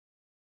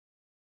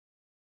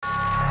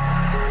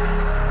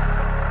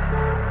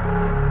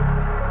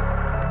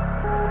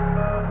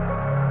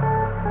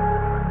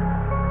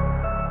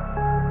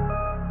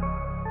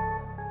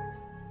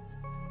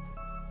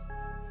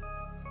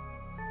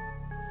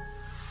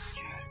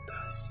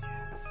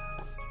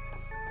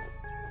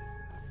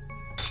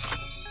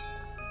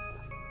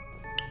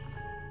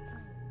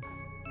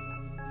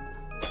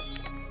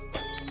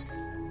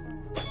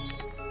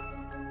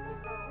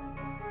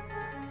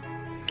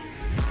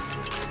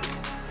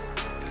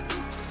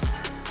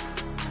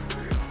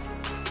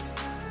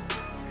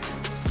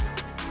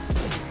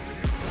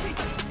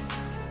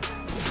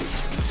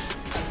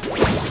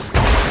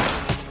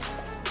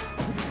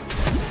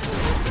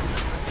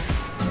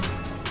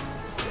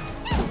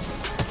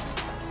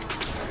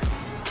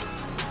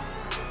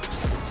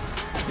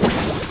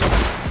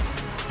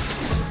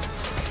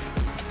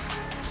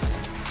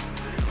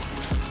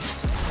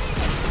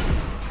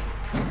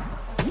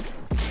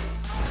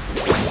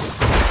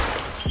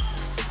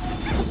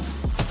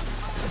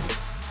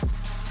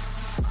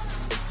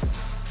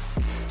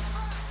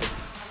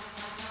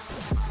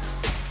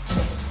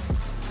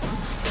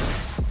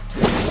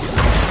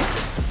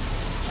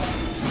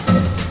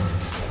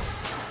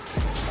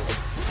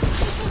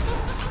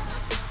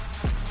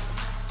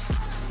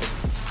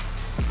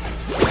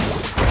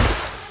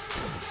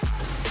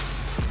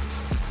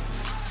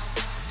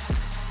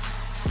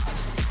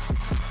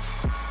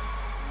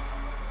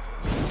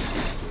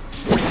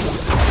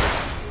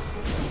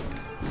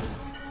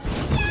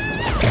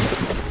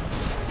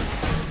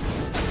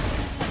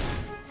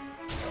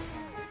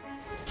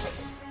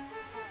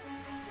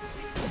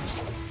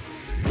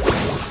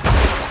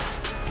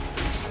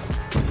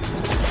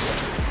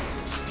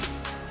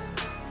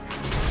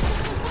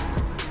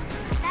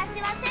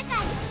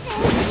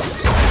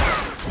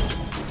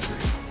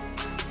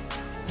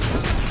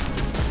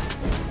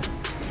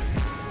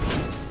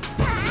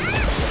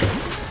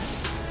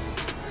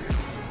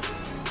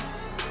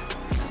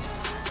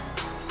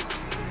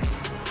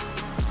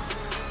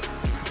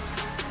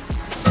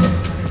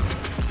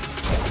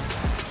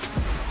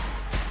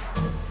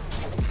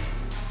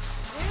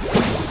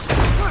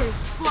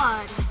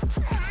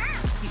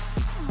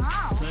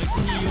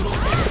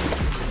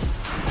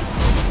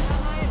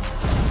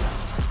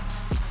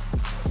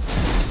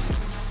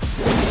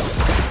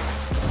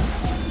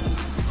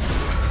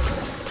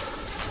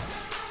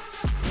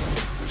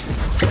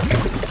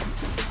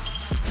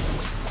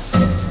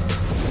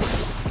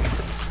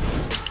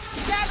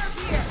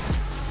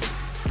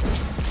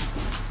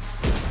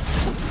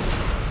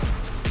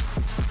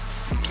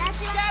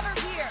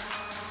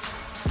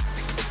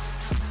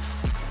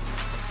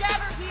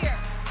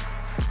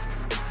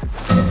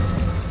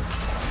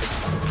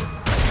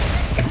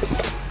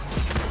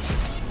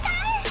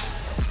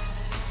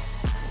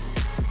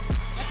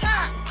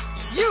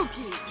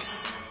Yuki!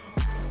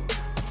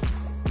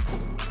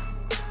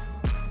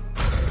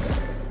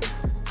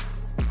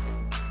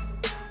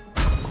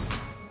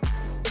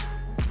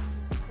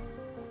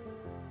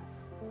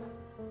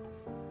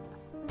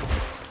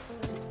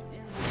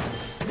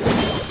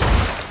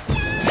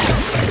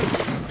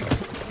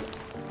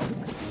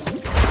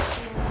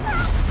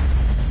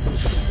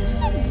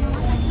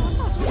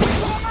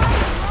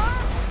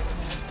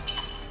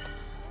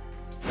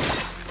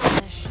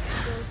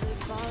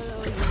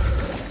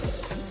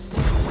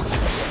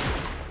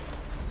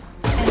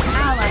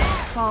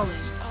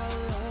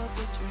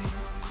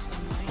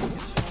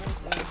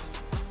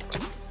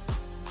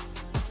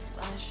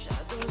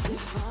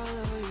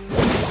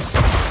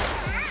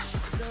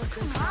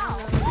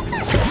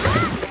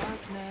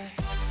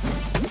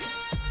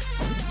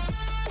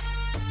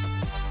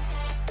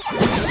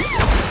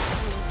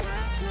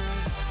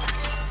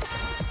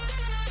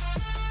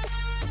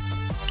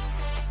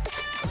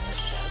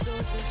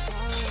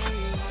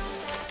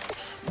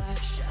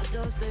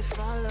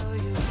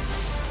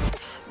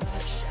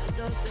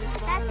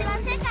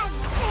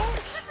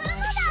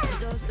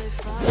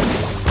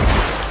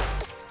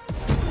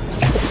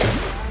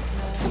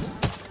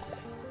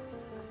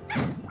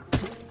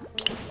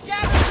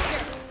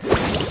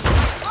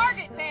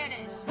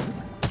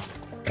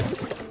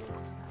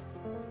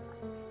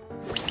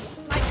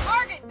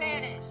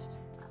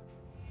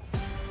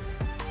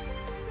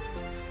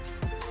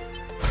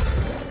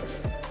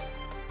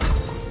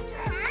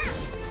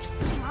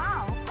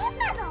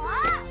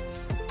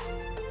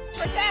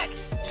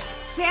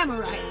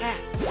 Samurai X.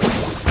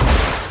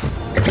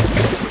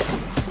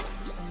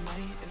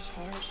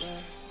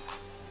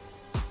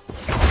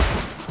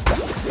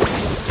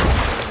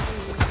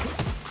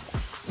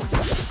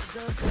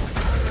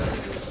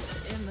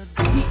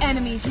 The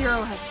enemy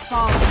hero has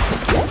fallen.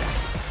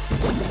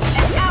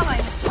 An ally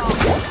has fallen.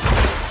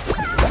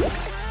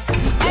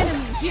 The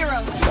enemy hero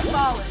has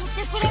fallen.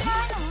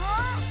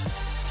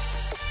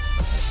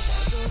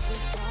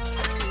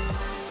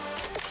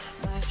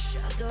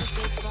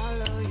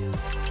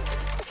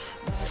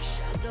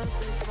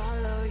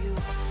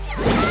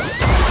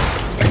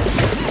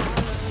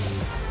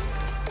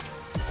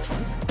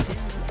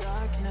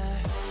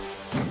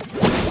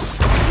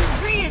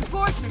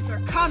 Reinforcements are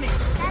coming.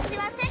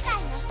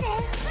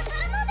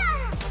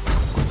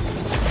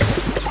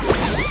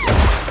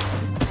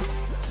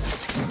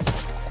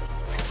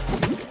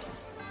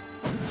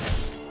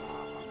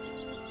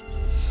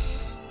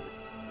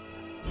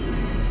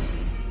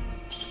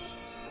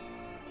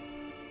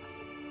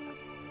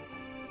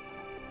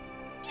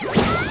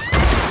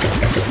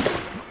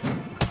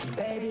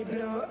 Baby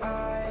blue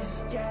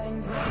eyes,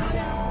 getting bright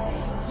eyes.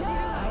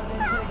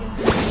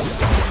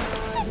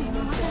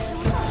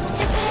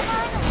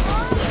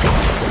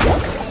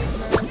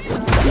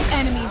 The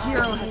enemy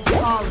hero has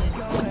fallen.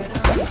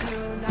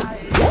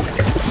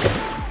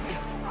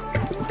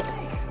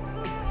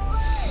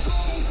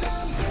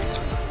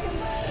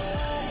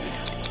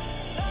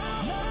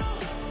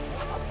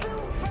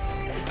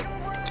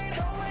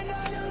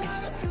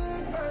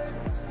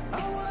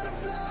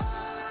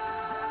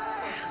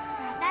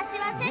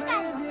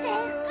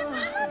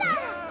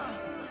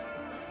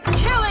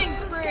 Killing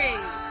spree!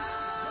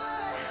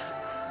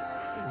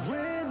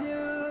 With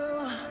you,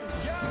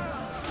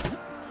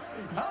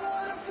 I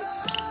wanna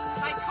fly.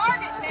 My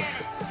target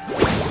vanished!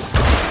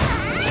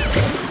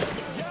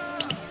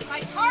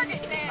 My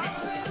target vanished!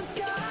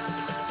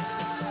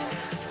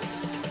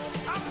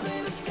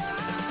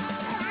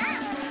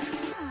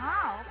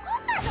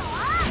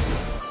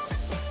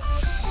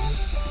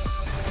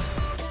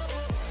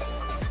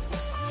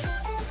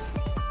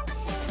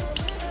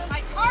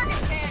 My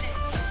target vanished!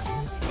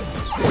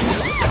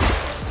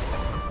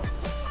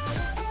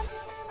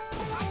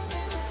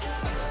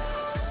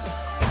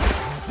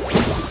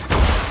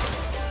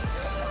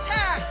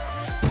 Attack!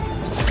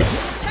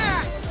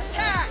 Attack!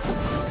 Attack!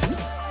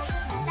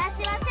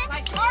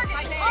 My target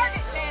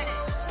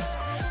vanished!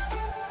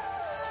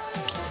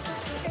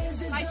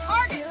 My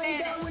target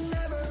vanished!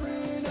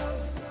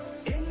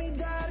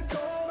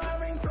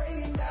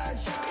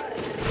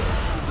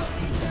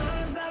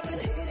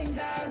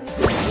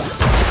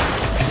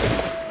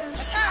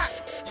 Attack!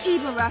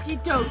 Ibaraki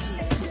Doji!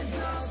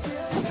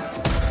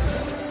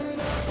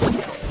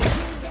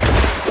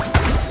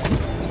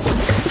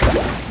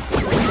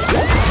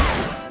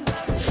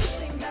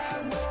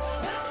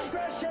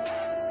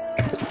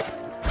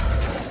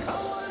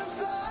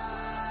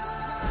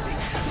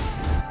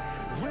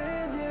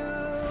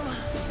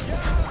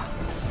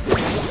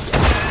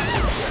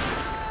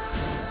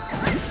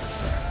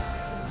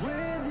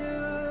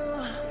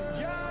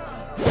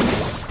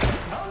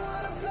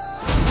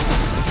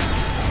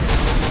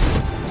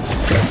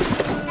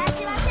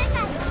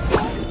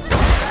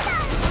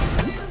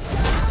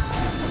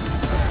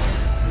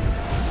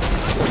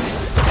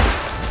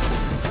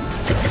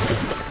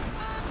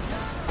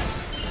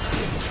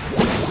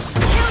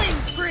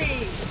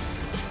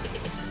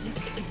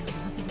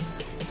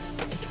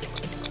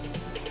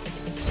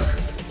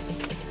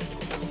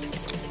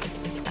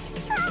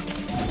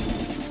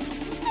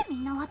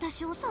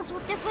 誘っ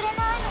てくれない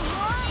の？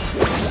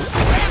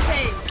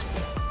 Rampage!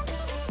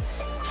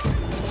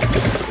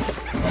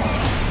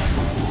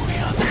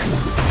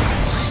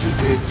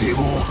 全てを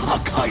破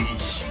壊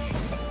し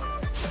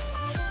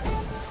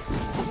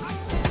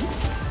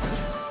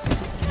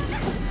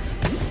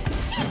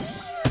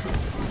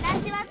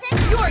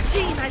Your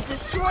team has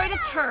destroyed a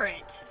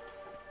turret!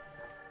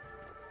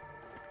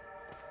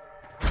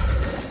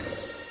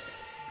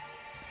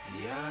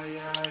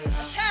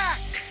 Attack!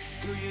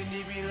 Do you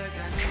need me like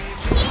I need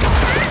you?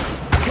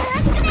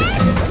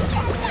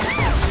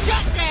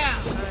 Shut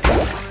down!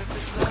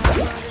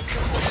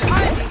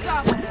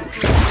 Unstoppable!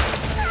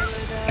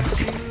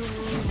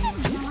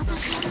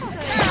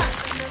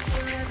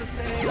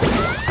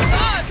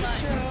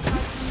 Godlike!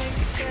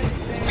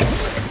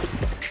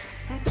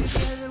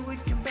 Together we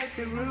can break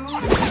the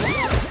rules.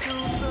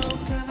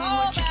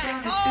 Fall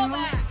back! Fall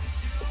back!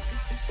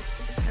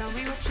 Tell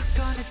me what you're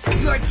gonna do.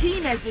 Your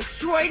team has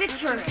destroyed a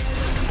turret!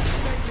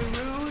 Break the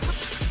rules.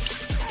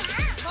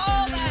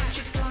 Fall back! What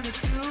you gonna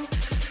do?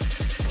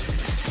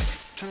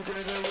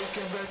 Together we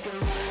can break the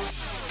rules.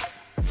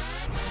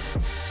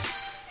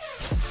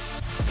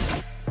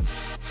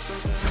 So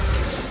tell me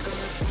what you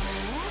gonna do.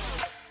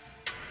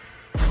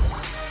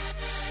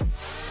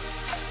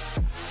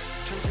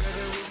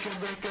 Together we can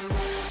break the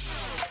rules.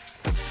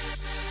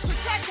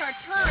 Protect our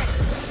turret!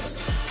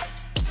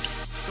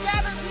 So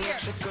Gather tell me here.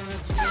 what you're gonna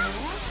do.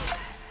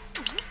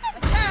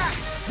 Attack!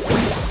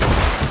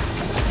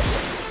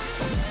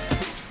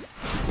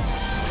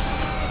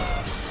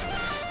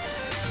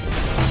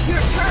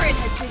 Your turret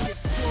has been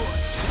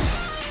destroyed!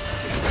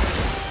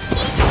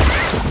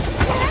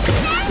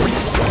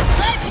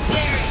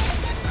 Legendary!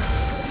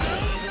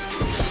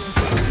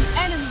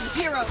 Enemy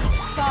hero has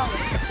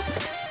fallen!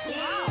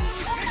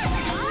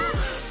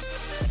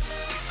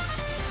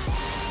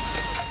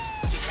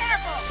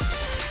 Careful!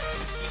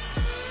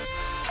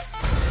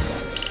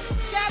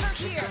 Gather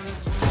here!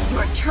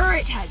 Your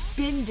turret has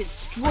been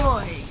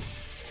destroyed!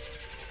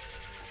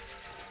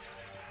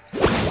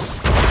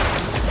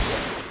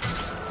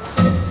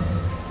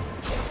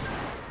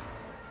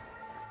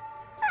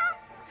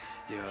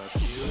 You're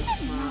cute,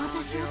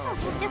 私を誘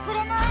ってくれ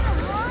ないの？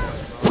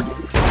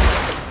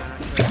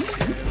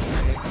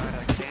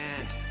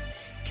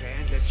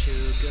 Can't let you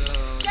go.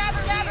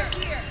 Gather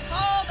here!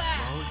 Fall back!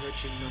 Won't hurt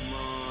you no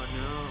more,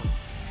 no.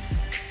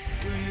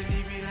 Do you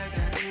need me like I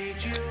need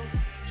you?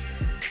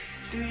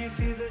 Do you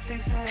feel the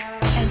things that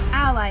I An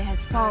ally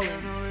has I fallen.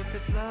 don't know if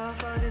it's love,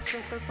 but it's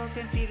just a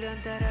fucking feeling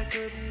that I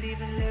couldn't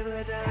even live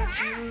without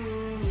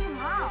you.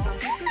 Some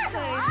people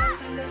say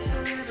nothing lasts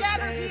forever,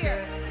 Gather baby.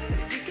 here.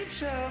 You can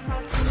show 'em how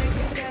to make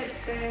it better,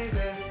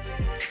 baby.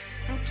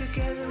 And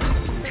together we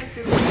can make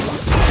the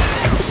rules.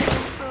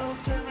 So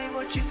tell me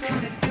what you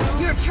gonna do.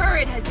 Your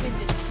turret has been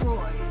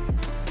destroyed.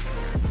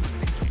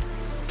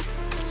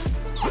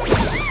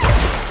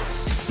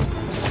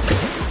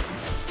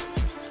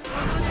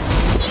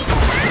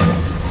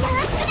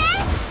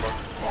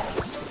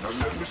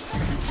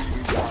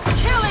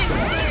 Killing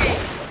spree!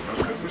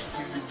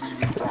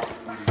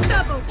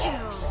 Double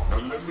kill!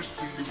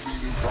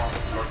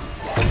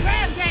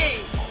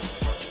 Rampage!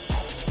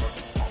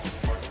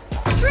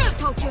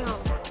 Triple kill!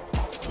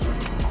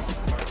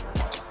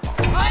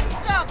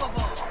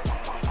 Unstoppable!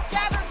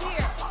 Gather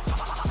here!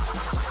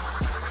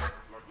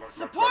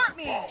 Support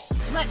me!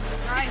 Let's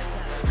surprise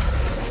them!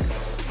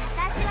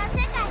 私は世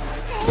界の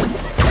征服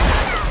者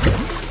だ！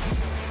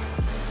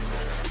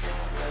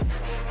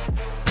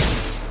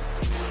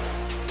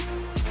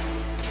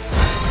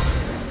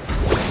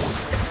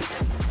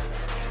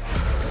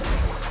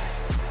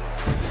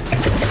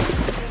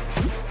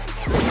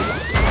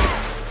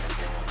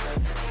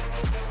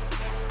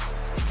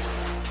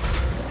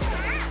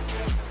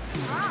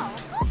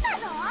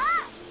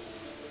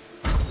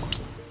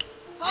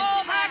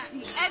 Fall back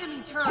the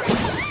enemy turret!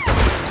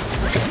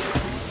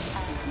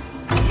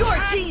 Your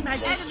team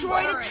has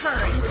destroyed a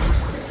turret!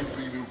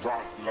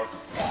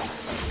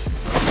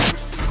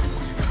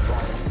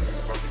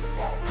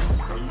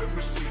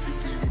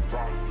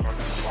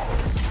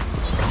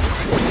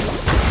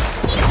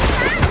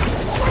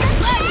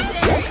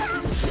 Legendary!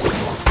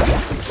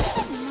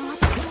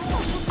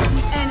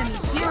 The enemy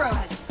hero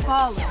has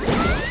fallen!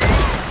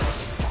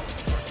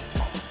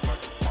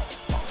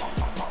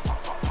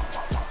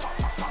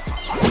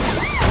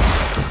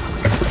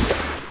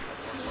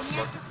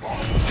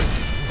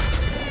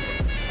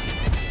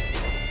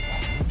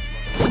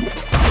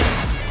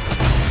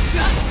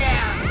 Shut down!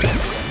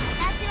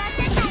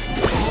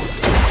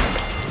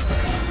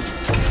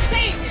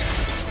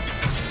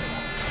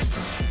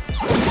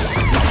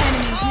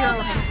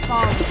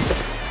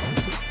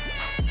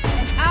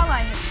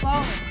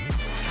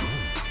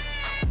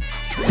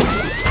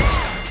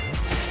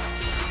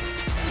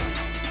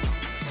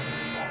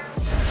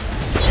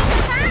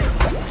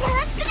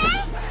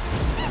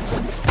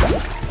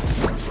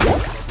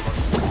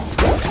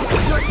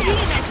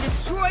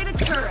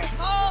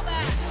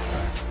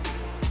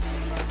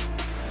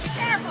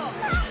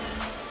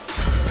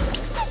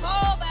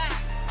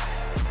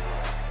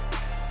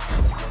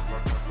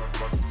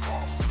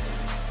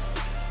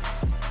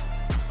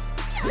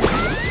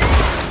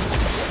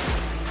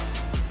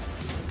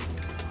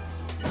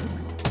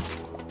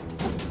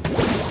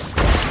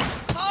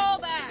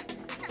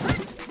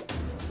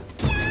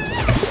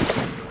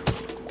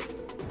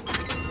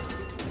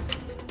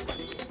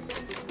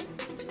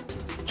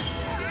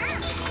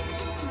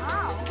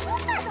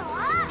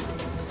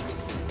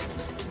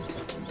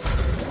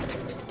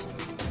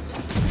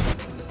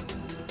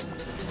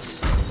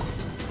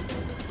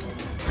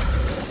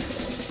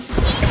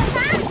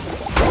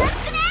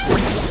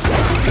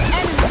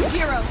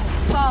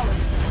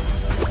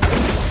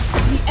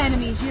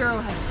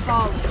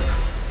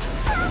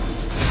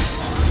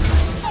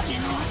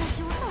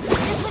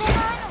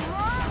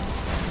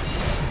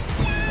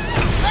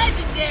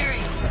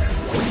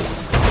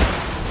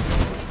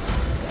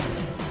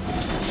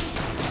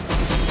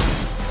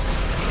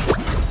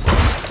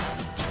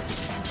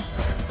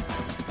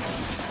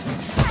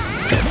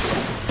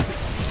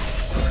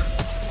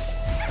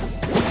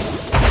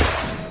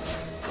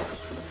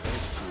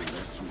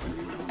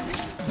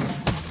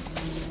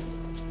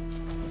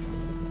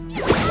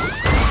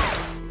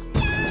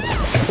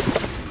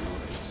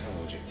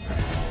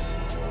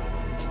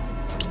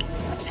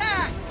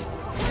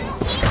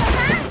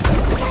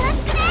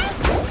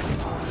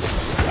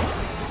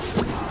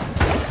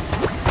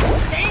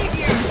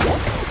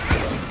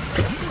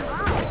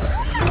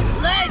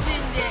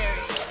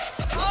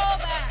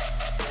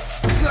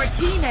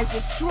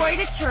 destroyed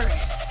a turret.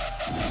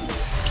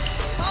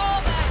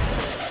 Fall back.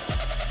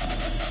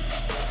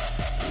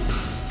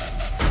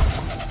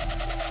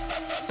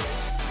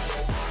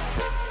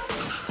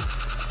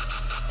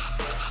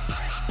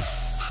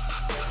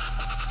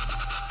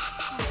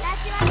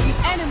 The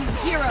enemy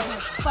hero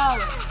has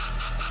fallen.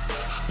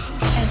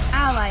 An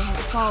ally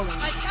has fallen.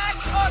 Attack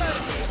auto.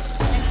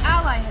 An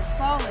ally has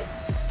fallen.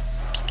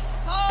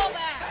 Fall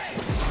back.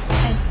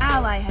 An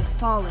ally has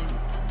fallen.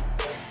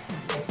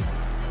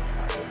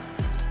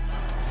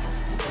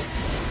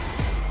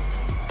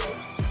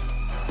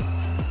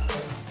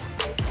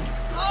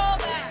 Fall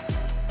back.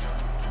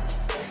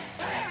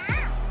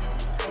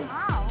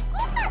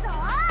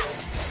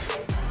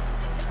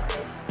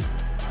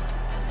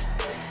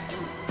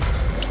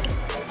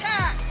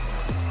 Attack.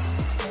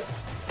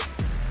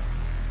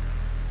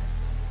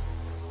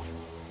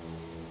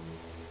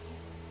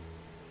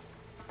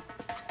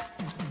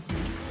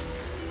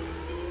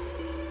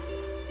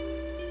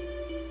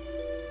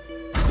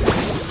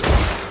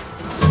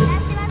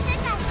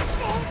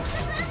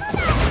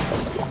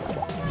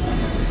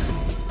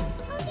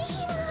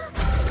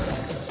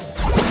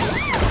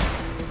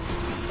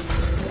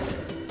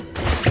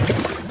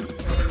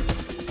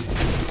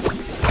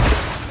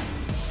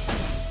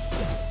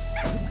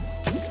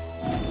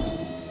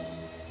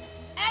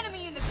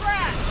 Enemy in the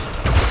grass.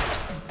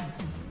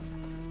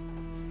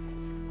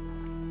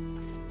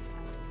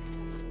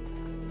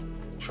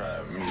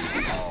 Try me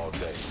all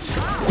day.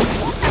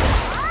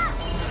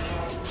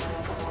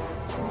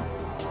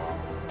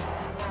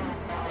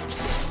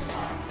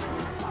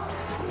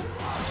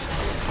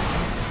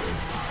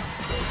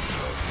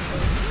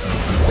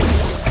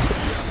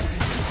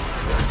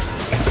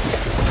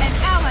 An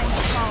ally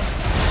has fallen.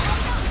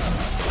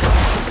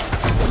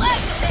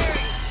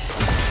 Legendary.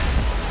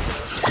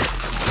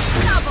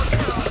 Double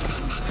kill.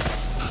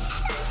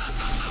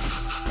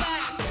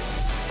 Back.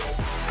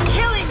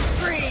 Killing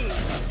spree.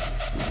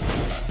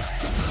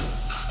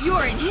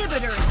 Your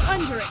inhibitor is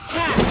under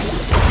attack.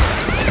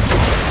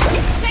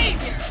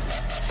 Savior.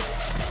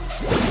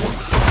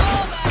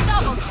 Fall back.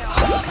 Double kill.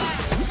 Fall back.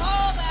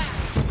 Fall back.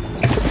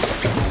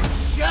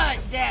 Shut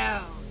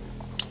down.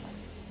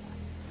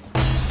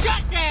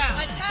 Shut down.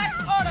 Attack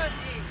auto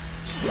D.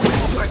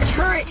 Your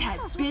turret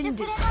has been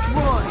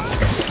destroyed.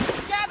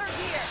 Gather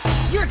here.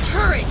 Your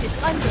turret is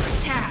under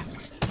attack.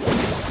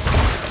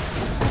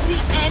 The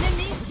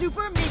enemy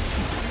super minion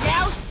is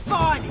now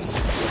spawning.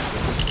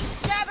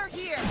 Gather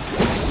here.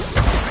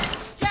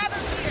 Gather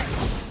here.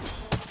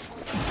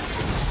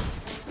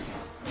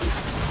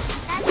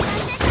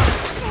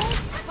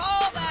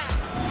 Fall back.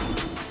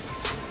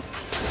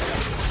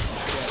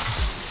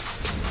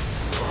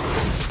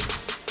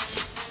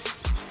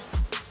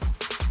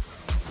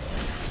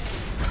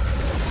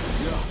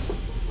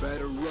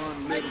 Better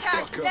run, little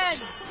Attack fucker. then.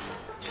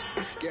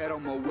 Get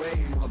on my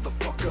way,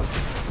 motherfucker.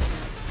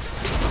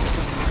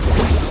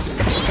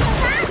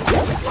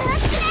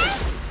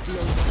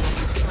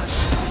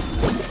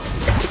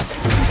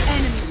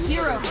 Enemy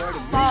hero has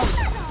fallen.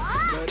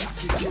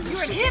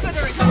 Your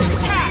inhibitor is under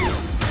attack.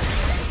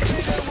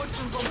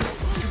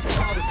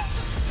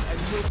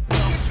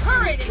 Your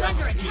turret is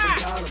under attack.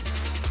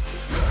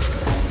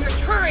 Your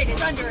turret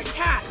is under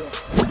attack.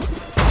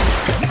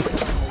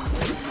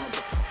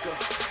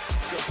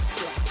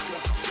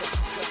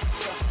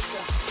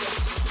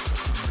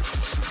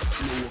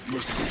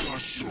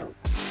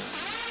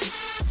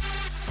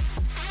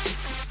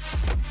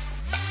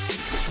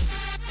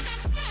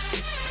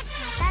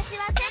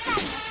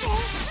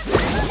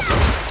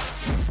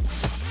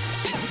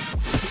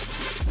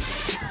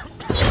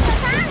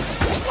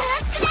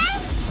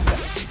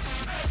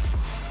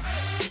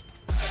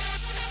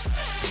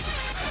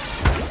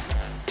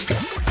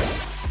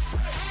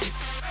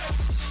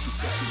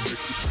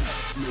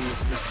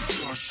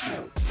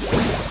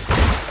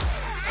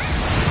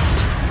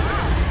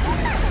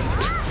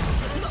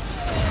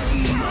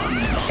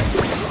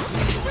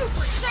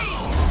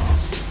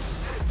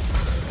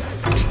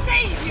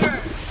 Savior!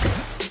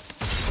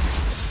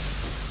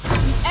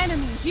 The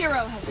enemy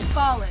hero has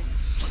fallen.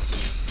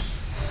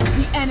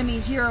 The enemy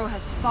hero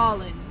has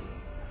fallen.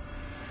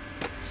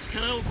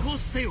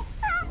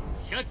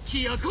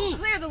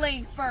 Clear the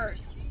lane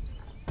first.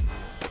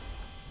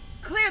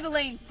 Clear the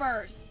lane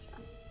first.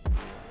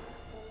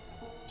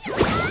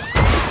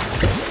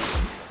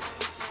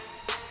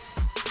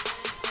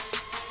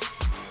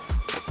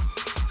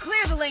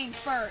 Clear the lane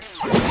first.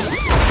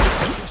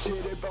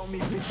 Shit about me,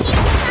 bitch.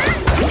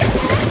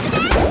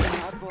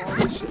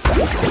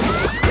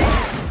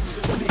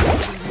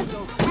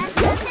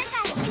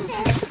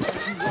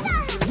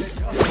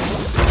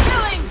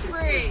 Killing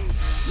spree!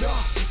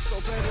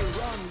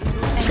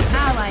 An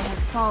ally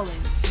has fallen.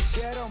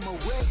 Get on my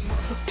way,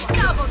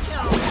 motherfucker. Double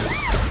kill!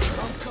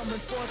 I'm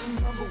coming for the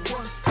number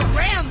one.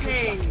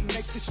 Rampage!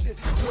 Make this shit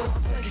look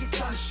like a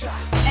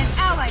gunshot. An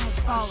ally has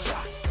fallen.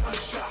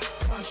 Gunshot,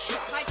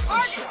 gunshot. My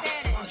target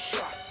vanished.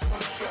 Gunshot.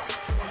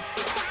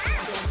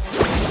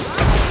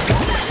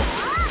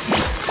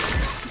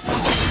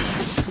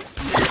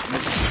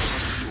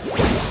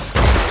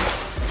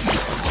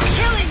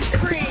 Killing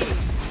spree!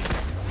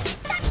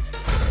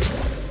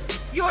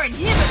 Your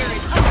inhibitor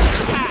is under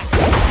attack.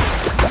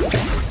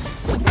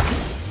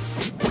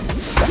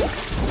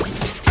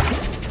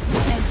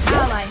 An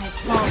ally has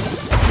fallen.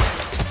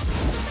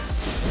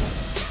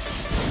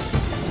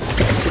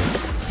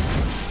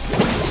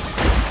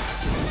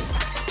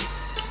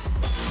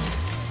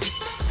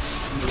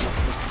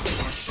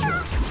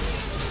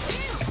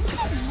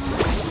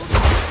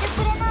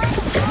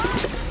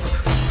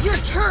 Your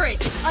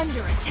turret is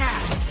under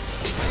attack.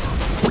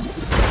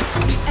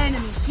 The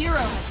enemy hero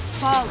has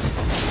fallen.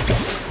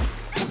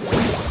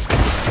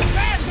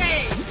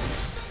 Rampage!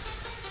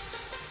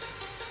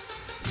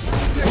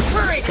 Your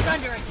turret is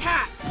under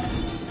attack.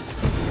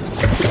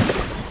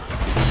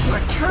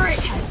 Your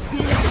turret has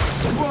been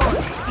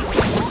destroyed.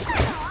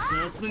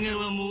 さすが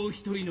はもう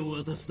一人の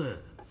私だ。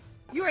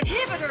 Your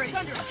inhibitor is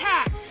under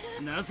attack.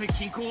 なぜ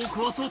均衡を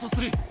壊そうと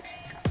する？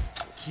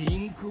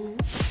均衡？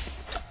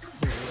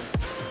そう。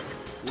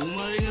お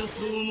前が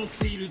そう思っ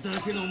ているだ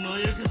けのま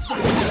やかしだ。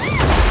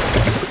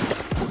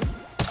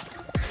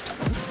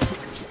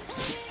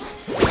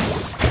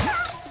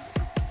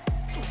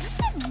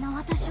みんな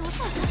私を助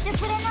けて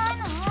くれない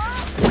の？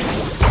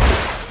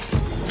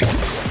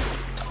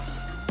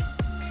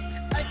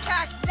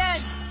 Attack then.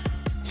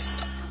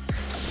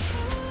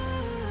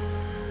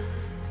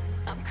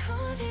 I'm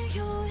caught in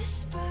your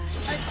whisper.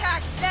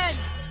 Attack then.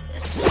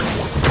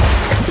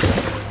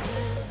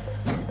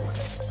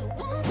 So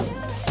won't you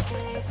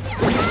escape?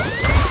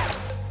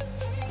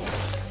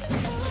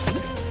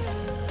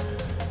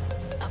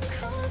 I'm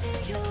caught in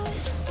your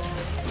whisper.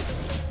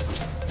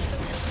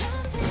 There's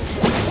nothing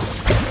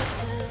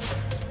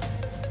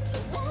so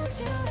won't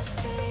you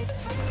escape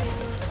from you?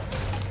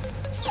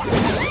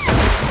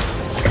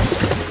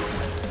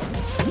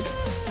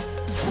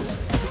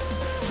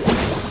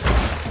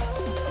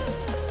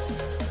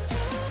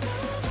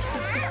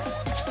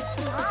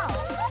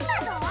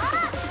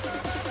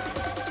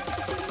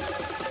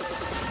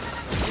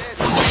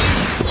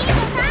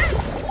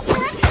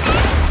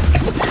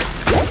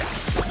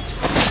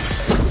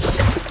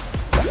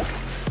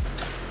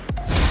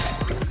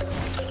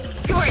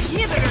 Your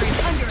inhibitor is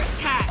under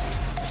attack.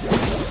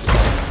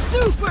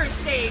 Super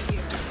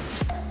Savior.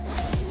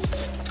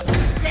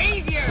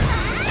 Savior.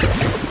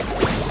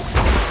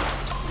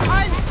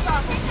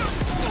 Unstoppable.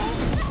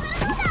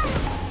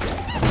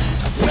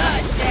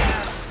 Shut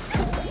down.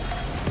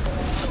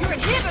 Your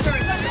inhibitor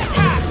is under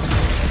attack.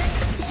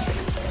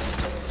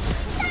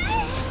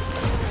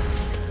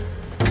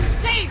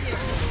 Savior.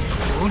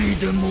 一人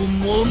でも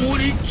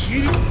守りきる。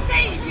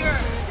 Savior.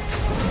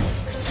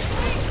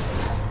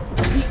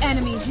 The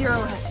enemy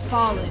hero has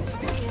fallen.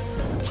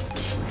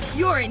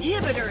 Your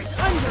inhibitor is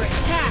under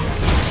attack.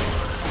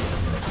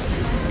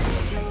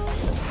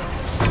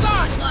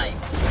 Godlike.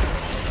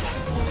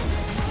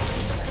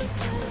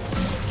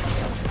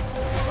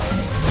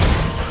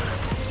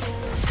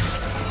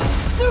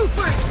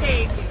 Super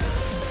Savior.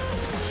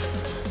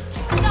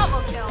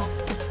 Double kill.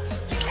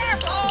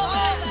 Careful.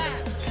 All that.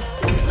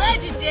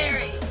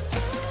 Legendary.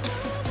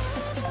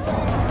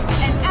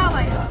 An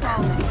ally has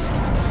fallen.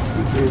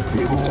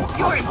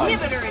 Your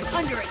inhibitor is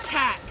under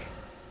attack.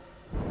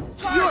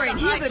 Your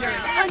inhibitor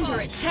is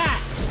under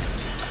attack.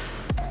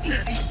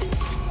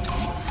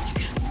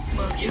 負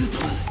けると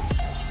は。